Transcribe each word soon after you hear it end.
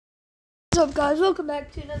up, guys? Welcome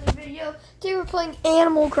back to another video. Today we're playing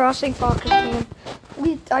Animal Crossing Pocket Camp.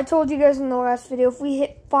 I told you guys in the last video, if we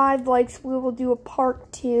hit 5 likes, we will do a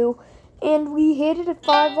part 2. And we hit it at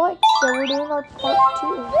 5 likes, so we're doing our part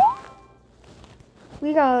 2.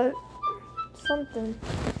 We got something.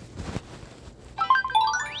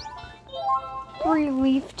 3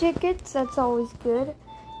 leaf tickets, that's always good.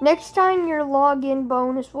 Next time, your login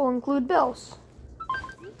bonus will include bells.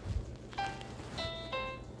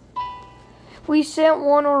 We sent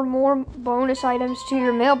 1 or more bonus items to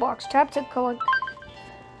your mailbox. Tap to collect.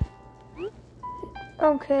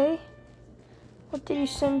 Okay. What did you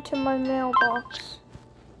send to my mailbox?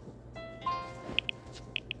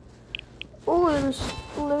 Oh, there's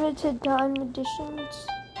limited time editions.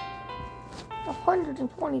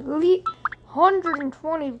 120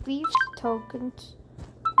 leaf tokens.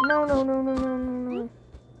 No.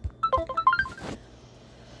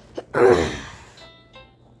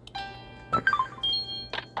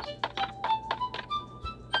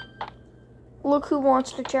 Look who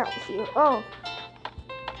wants to chat with you. Oh.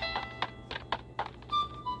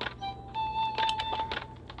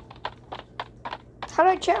 How do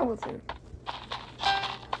I chat with him?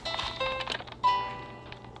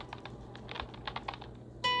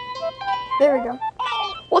 There we go.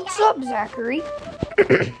 What's up, Zachary?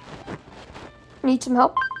 Need some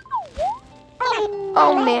help?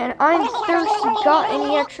 Oh man, I'm thirsty. Got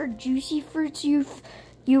any extra juicy fruits you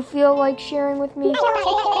feel like sharing with me?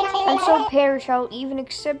 I'm so pearish, I'll even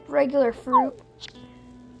accept regular fruit.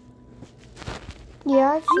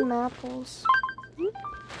 Yeah, I have some apples.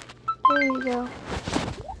 There you go.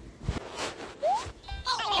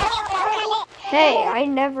 Hey,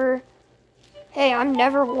 I'm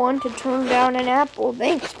never one to turn down an apple.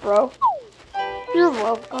 Thanks, bro. You're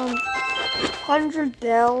welcome. 100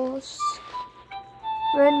 bells.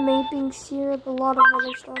 Red maple syrup, a lot of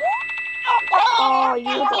other stuff. Oh,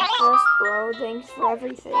 you're the best, bro. Thanks for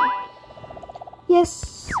everything.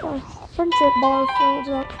 Yes, our friendship bar fills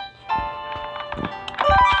up.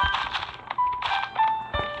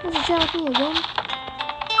 There's a chat with me again.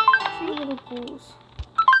 3 little ghouls.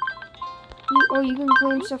 You can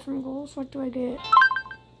claim stuff from ghouls? What do I get?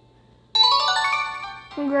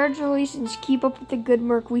 Congratulations. Keep up with the good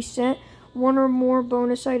work. We sent 1 or more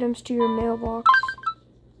bonus items to your mailbox.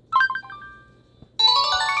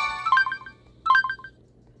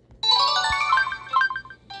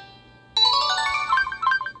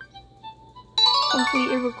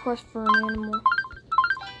 Complete a request for an animal.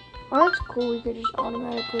 Oh, that's cool. We could just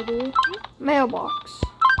automatically do it. Mailbox.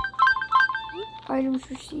 Items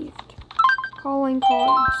received. Calling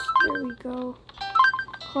cards. There we go.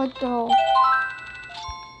 Collect all.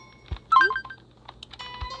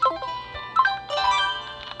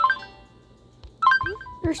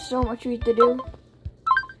 There's so much we have to do.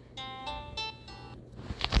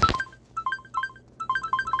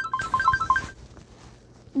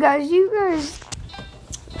 Guys,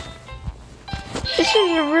 this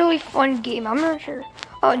is a really fun game. I'm not sure.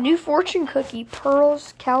 Oh, new fortune cookie.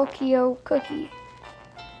 Pearls Calcio cookie.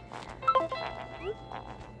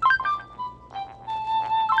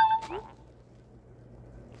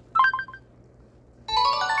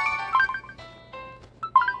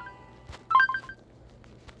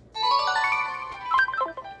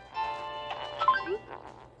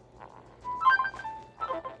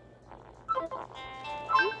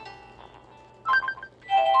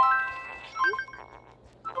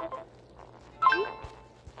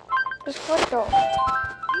 Just click off.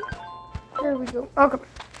 There we go. Okay.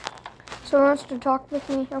 So he wants to talk with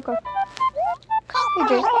me. Okay. Hey,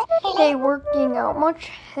 Jay. Hey, working out much?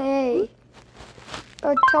 Hey.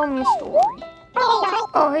 Tell me a story.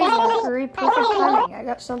 Oh, hey, Zachary. Perfect timing. I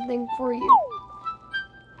got something for you.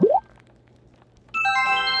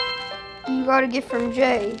 You got a gift from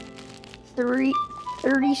Jay.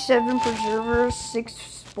 37 preservers, 6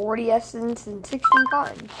 sporty essence, and 16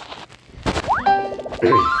 cotton.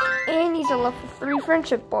 And he's a level 3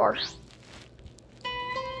 friendship bar.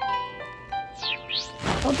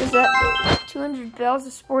 What does that do? 200 bells,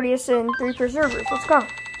 a sporty essence, and 3 preservers. Let's go.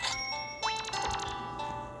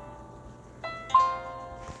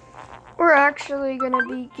 We're actually going to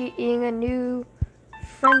be getting a new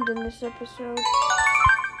friend in this episode.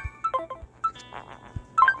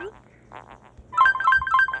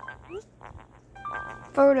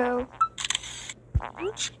 Photo.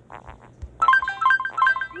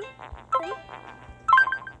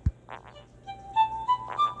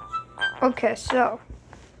 Okay, so.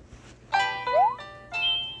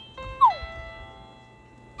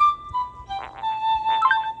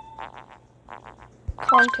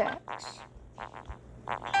 Contacts.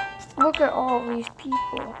 Look at all these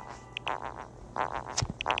people.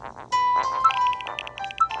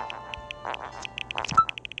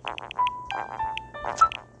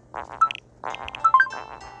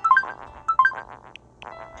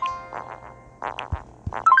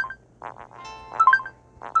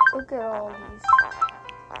 Look at all these.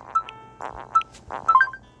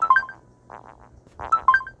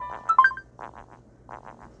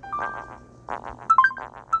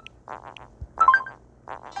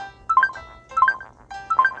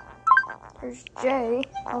 There's Jay,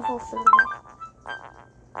 level 30.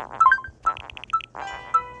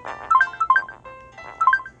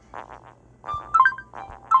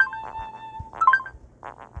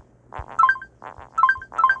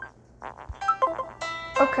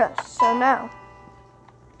 Okay, so now.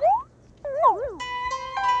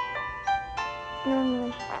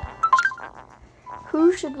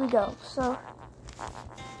 Who should we go? So.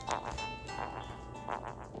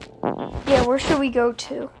 Yeah, where should we go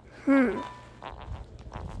to?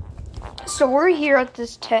 So we're here at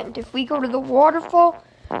this tent. If we go to the waterfall,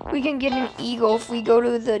 we can get an eagle. If we go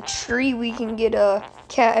to the tree, we can get a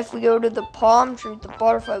cat. If we go to the palm tree with the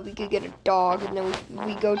butterfly, we could get a dog. And then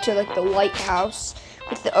we go to like the lighthouse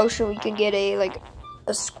with the ocean, we can get a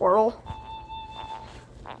squirrel.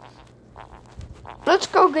 Let's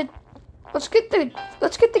get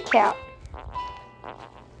the cat.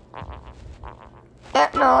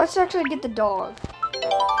 No, let's actually get the dog.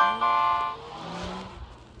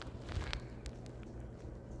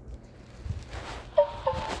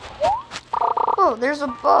 Oh, there's a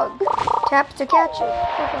bug. Tap to catch it.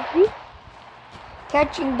 Okay.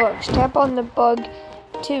 Catching bugs. Tap on the bug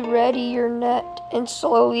to ready your net and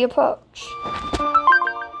slowly approach.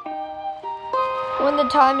 When the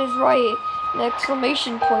time is right, an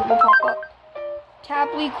exclamation point will pop up.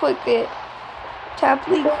 Tap lead quickly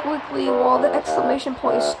while the exclamation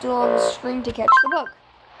point is still on the screen to catch the bug.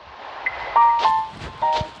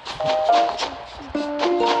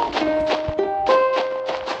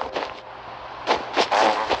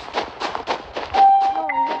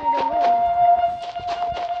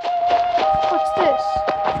 What's this?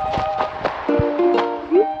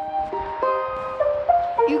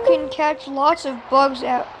 You can catch lots of bugs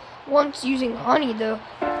at once using honey. The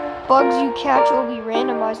bugs you catch will be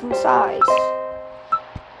randomized in size.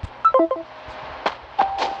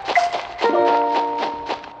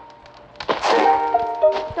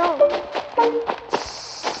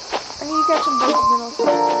 Some bugs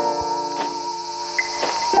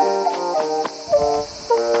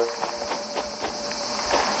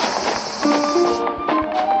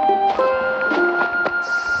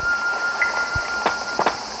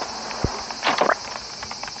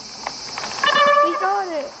and then we got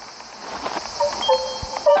it.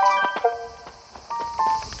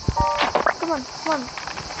 Come on.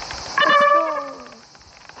 Let's go.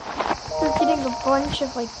 We're getting a bunch of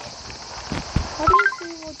how do you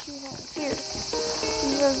see what you have? Here,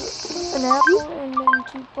 we have an apple and then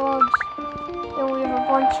 2 bugs. Then we have a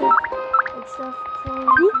bunch of chef clothes.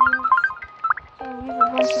 So we have a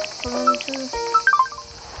bunch of furniture.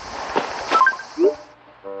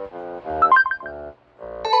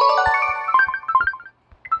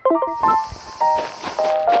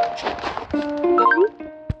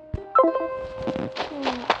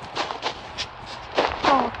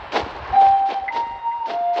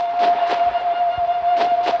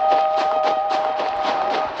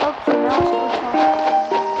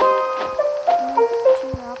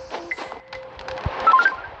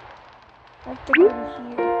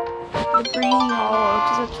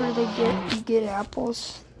 You get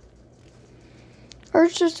apples. Or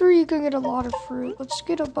it's just where you can get a lot of fruit. Let's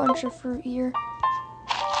get a bunch of fruit here.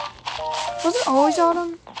 Was it always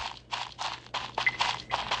autumn?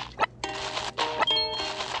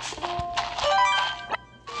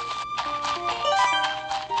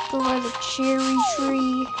 Go by the cherry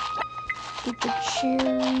tree. Get the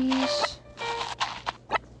cherries.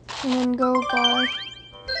 And then go by.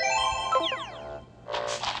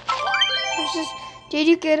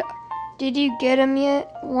 Did you get them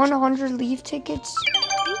yet? 100 leaf tickets.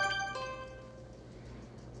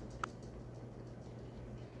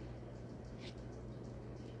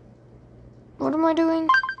 What am I doing?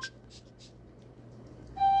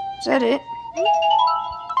 Is that it?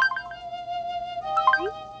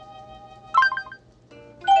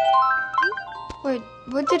 Wait,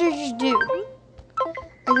 what did I just do?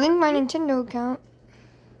 I linked my Nintendo account.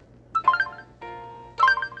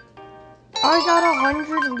 I got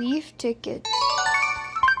 100 leaf tickets.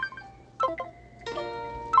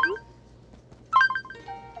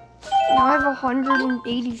 Now I have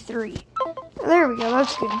 183. There we go,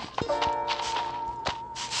 that's good.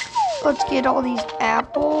 Let's get all these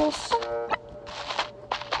apples.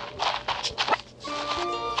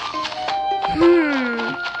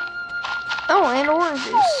 Oh, and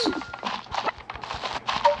oranges.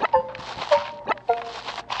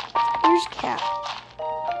 Here's Cat.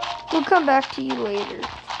 We'll come back to you later.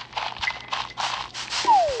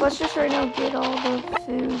 Let's just right now get all the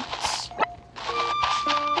foods.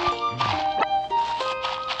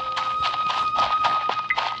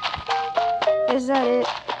 Is that it?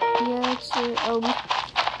 Yeah, that's it. Oh,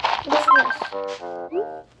 what's this?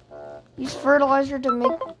 Use fertilizer to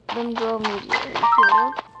make them grow immediately. Here,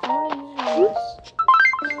 I want to use this.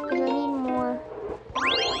 Because I need more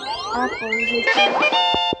apples.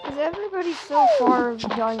 Because everybody so far have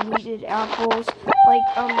done needed apples. Like,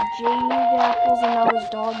 Jay needed apples and now his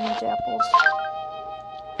dog needs apples.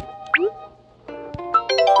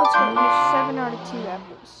 Let's go. Here's 7 out of 2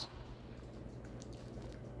 apples.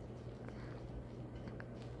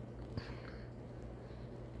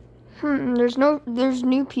 There's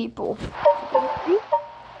new people.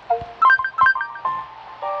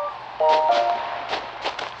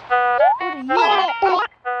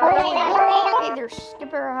 Hey there,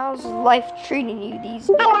 Skipper. How's life treating you these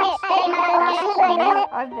days?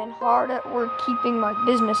 I've been hard at work keeping my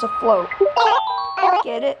business afloat.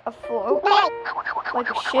 Get it? Afloat? Like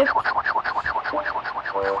a ship?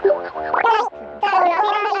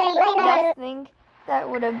 Nothing. That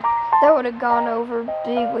would have gone over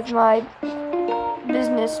big with my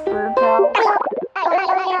business bird pals.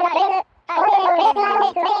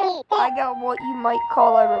 I got what you might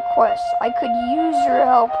call a request. I could use your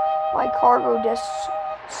help. My cargo desk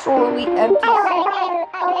sorely empty.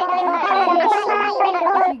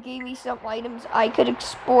 If you gave me some items, I could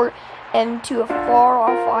export them to a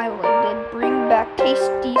far-off island and bring back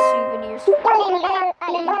tasty souvenirs for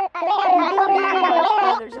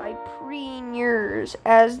others. I preen yours,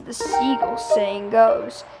 as the Seagull saying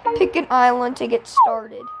goes. Pick an island to get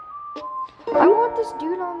started. I want this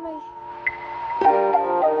dude on my...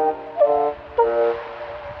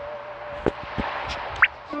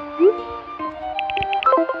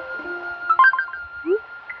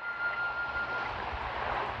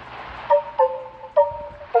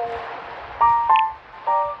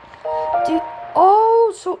 Dude,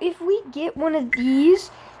 oh, so if we get one of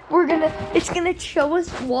these, it's gonna show us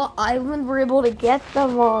what island we're able to get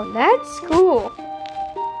them on. That's cool.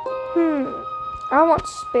 I want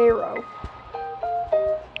Sparrow.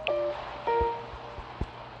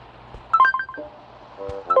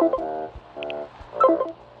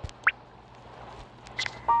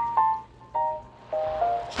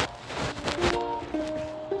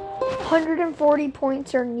 $140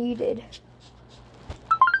 points are needed.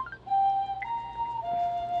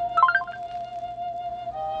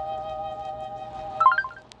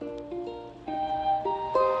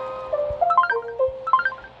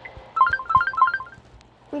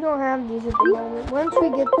 We don't have these at the moment. Once we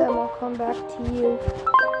get them, I'll come back to you.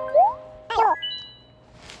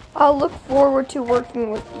 I'll look forward to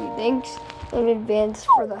working with you. Thanks in advance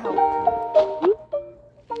for the help.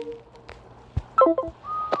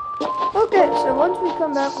 Okay, so once we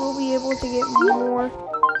come back, we'll be able to get more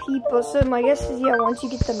people. So my guess is, yeah, once you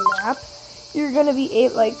get the map, you're gonna be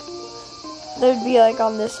like, there'd be like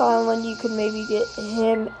on this island, you could maybe get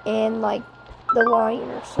him and like the lion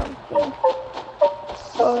or something.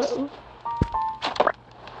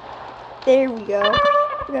 There we go.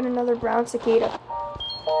 We got another brown cicada.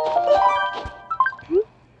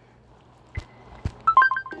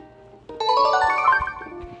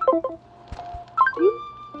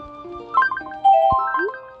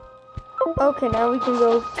 Okay, now we can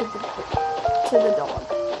go to the dog.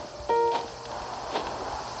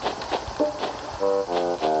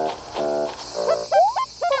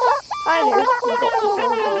 Hi there.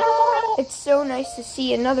 It's so nice to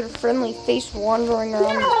see another friendly face wandering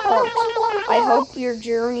around these parks. I hope your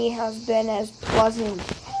journey has been as pleasant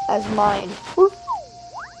as mine. Whoop.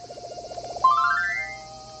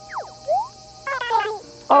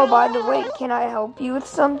 Oh, by the way, can I help you with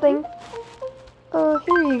something?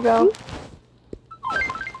 Here you go.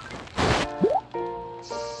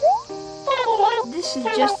 This is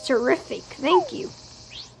just terrific. Thank you.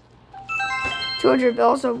 200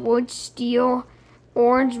 bells of wood, steel,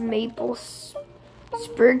 orange maple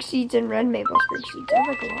sprig seeds, and red maple sprig seeds.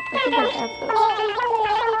 I think I have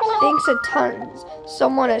those. Thanks a ton.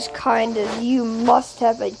 Someone as kind as you must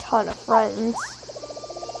have a ton of friends.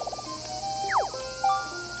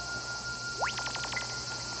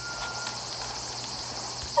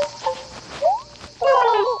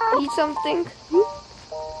 Need something?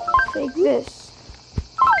 Take this.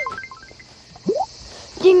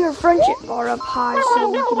 Getting her friendship bar up high so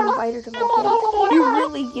we can invite her to my camp. You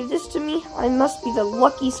really give this to me? I must be the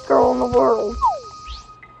luckiest girl in the world.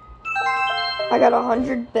 I got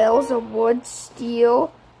 100 bells of wood,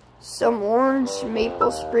 steel, some orange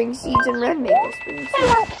maple spring seeds, and red maple spring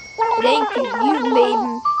seeds. Thank you. You made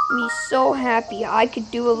me so happy I could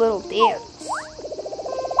do a little dance.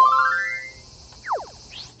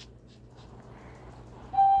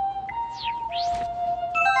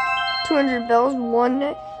 200 bells,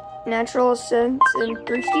 1 natural essence, and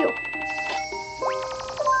 3 steel.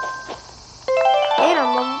 And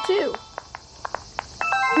I'm level 2.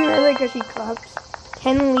 I like how she claps.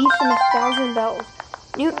 10 leaves and 1,000 bells.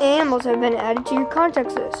 New animals have been added to your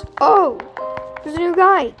contacts list. Oh, there's a new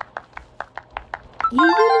guy.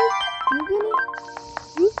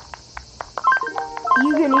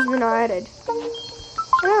 Eugenie's been added.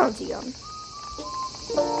 I don't see him.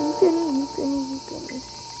 Eugenie.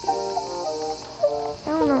 I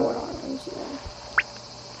don't know what I'm seeing.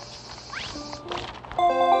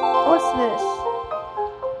 What's this?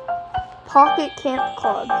 Pocket Camp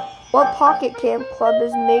Club. What Pocket Camp Club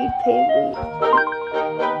is made paid?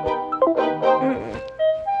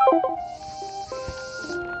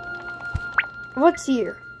 What's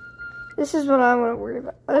here? This is what I want to worry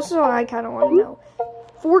about. This is what I kind of want to know.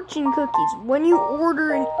 Fortune cookies. When you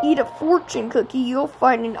order and eat a fortune cookie, you'll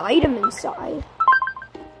find an item inside.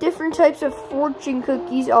 Different types of fortune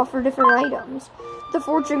cookies offer different items. The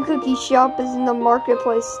fortune cookie shop is in the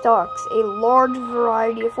marketplace stocks a large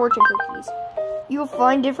variety of fortune cookies. You'll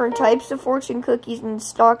find different types of fortune cookies in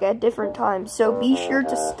stock at different times, so be sure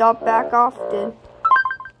to stop back often.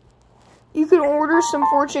 You can order some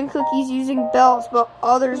fortune cookies using bells, but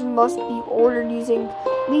others must be ordered using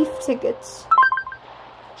leaf tickets.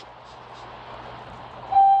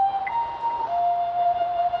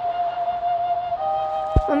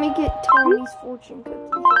 Let me get Tommy's fortune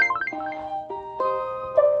cookie.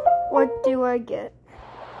 What do I get?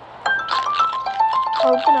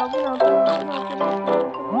 Open.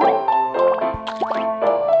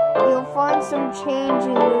 You'll find some change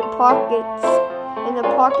in the pockets, in the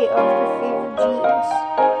pocket of your favorite jeans.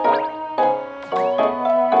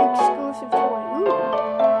 Exclusive toy. Ooh.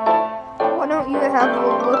 Why don't you have a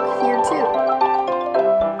look here too?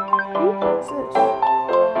 What's this?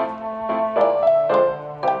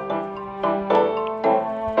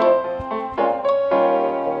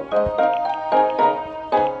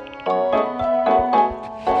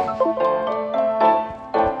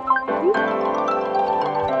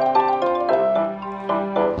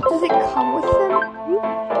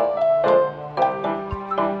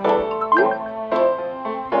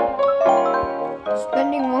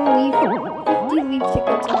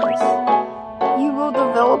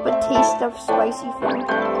 Of spicy food.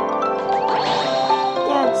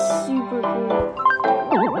 That's super cool.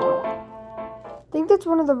 I think that's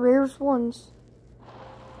one of the rarest ones.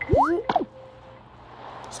 Is it?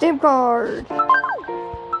 Stamp card.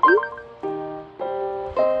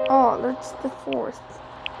 Oh, that's the 4th.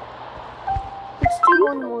 Let's do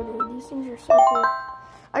one more, dude. These things are so cool.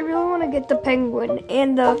 I really want to get the penguin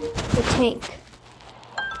and the tank.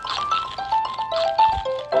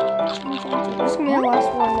 This is gonna be the last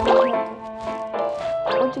one.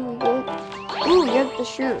 What do we get? Ooh, we got the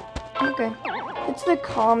shirt. Okay. It's the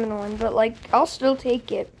common one, but like, I'll still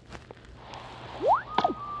take it.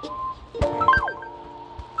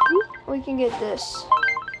 We can get this.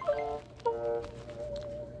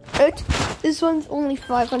 This one's only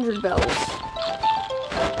 500 bells.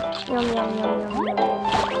 Yum, yum, yum, yum, yum,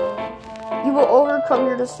 yum. You will overcome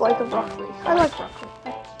your dislike of broccoli. I like broccoli.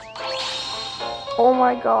 Oh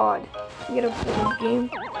my god. We gotta play this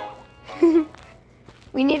game.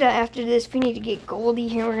 We need to, after this, we need to get Goldie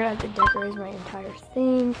here. We're gonna have to decorate my entire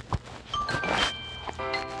thing.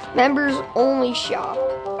 Members only shop.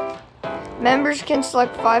 Members can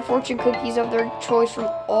select 5 fortune cookies of their choice from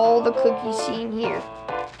all the cookies seen here.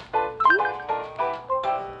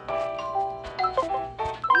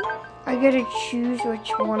 I gotta choose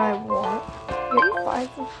which one I want. Get 5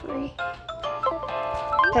 for free.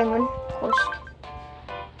 Penguin, of course.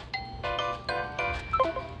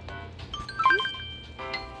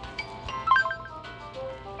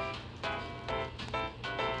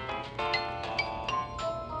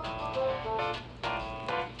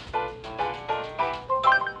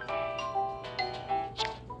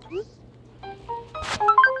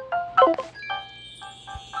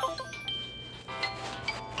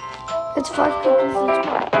 It's 5 cookies each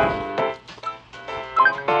one.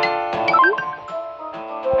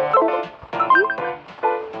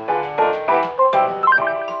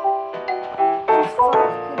 Just 5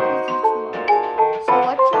 cookies each one.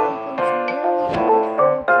 Selection includes nearly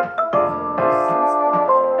all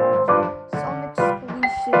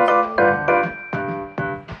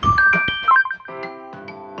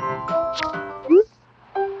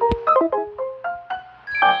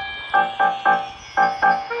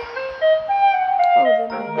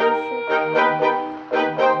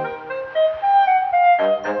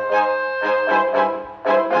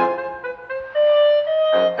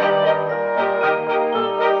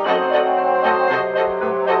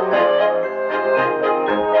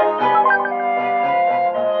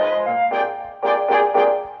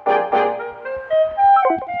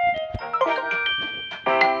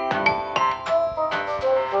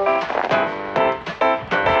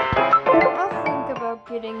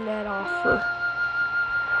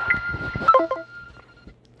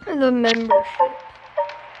membership.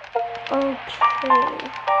 Okay.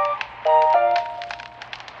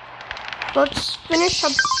 Let's finish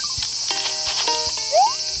up.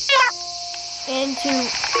 Into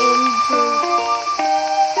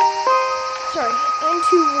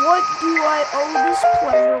what do I owe this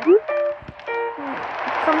pleasure?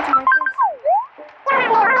 Come to my campsite.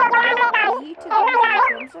 You to come to my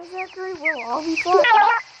campsite, Zachary? Well, I'll be fine.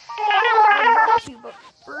 I want to, but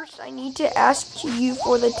first I need to ask you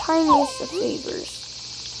for the tiniest of favors.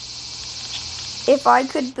 If I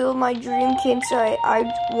could build my dream campsite,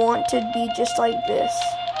 I'd want to be just like this.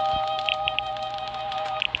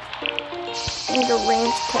 And a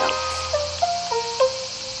ranch couch.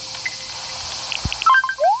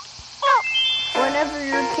 Whenever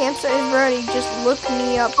your campsite is ready, just look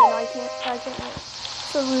me up and I can't.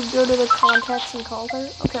 So we go to the contacts and call her.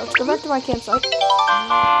 Okay, let's go back to my campsite.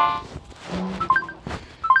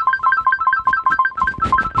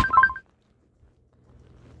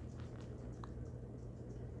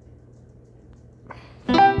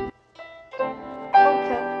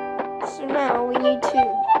 Okay, so now we need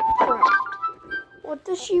to craft. What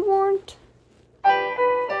does she want?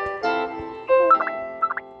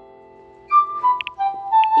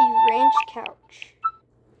 A ranch couch.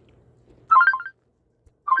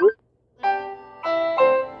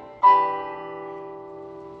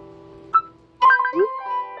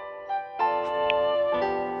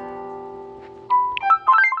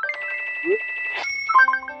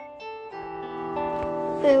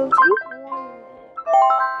 It'll take 1 minute.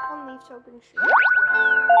 Only token shit.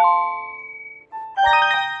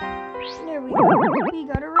 There we go. We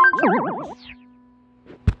got a ranch couch.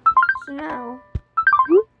 So now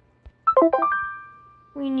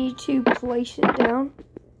we need to place it down.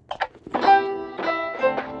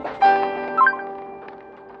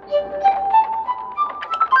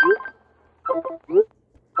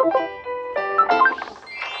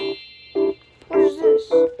 What is this?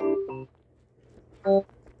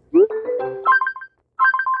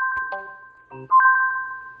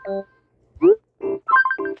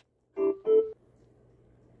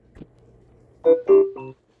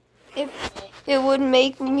 It would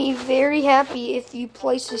make me very happy if you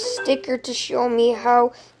place a sticker to show me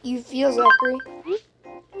how you feel, Zachary.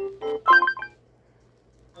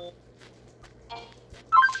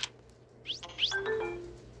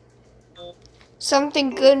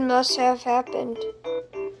 Something good must have happened.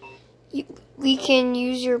 We can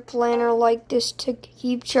use your planner like this to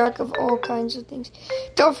keep track of all kinds of things.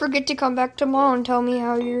 Don't forget to come back tomorrow and tell me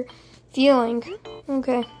how you're feeling.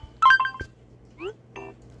 Okay.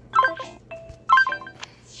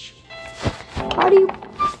 How do you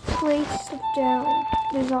place it down?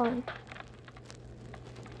 Design.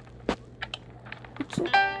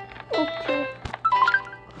 Okay.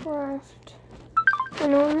 Craft. I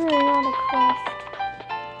know we're really not a craft.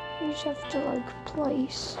 You just have to like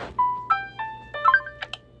place.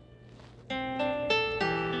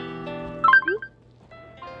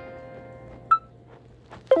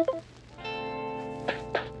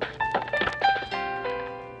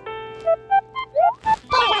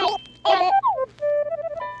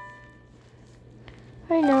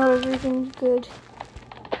 I know everything's good.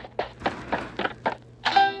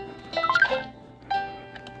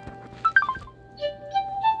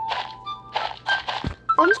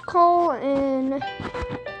 Let's call in.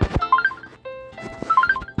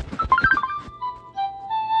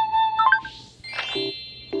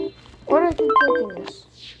 What are you clicking this?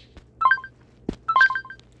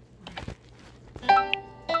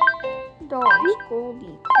 Dogs,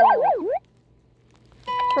 Goldie, Cole.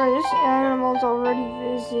 Sorry, this animal's already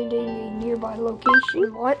visiting a nearby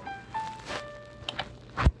location. What?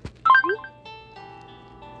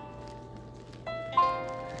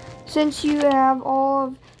 Since you have all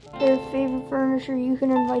of their favorite furniture, you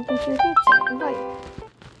can invite them to your campsite. Invite.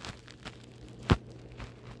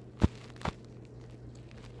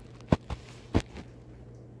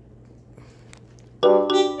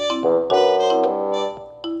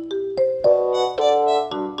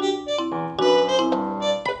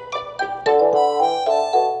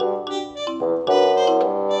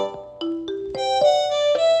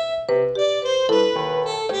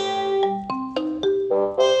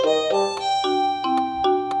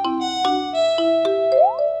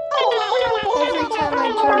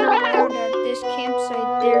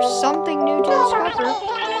 Something new to discover.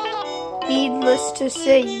 Needless to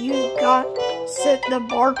say, you got set the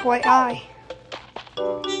bar quite high.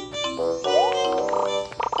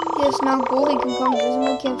 Yes, now Goldie can come visit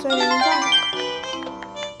my campsite anytime.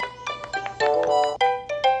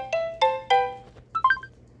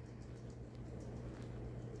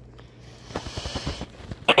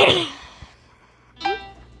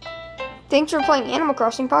 Thanks for playing Animal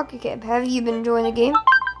Crossing Pocket Camp. Have you been enjoying the game?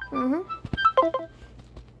 Mm-hmm.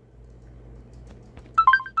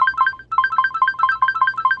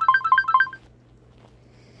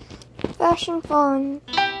 Fashion fun.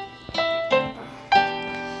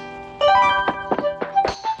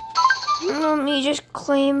 Let me just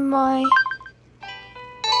claim my...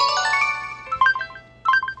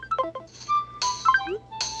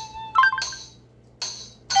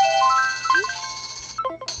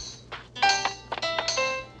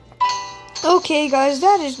 Okay, guys,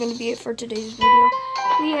 that is going to be it for today's video.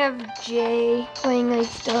 We have Jay playing like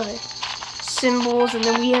the symbols, and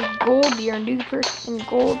then we have Goldie, our new person,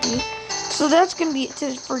 Goldie. So that's going to be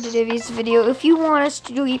it for today's video. If you want us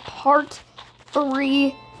to do a part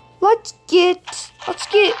 3, let's get 10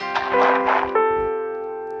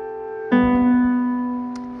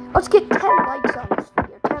 likes on this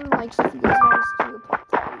video. 10 likes if you guys want us to do a part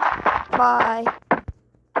 3. Bye.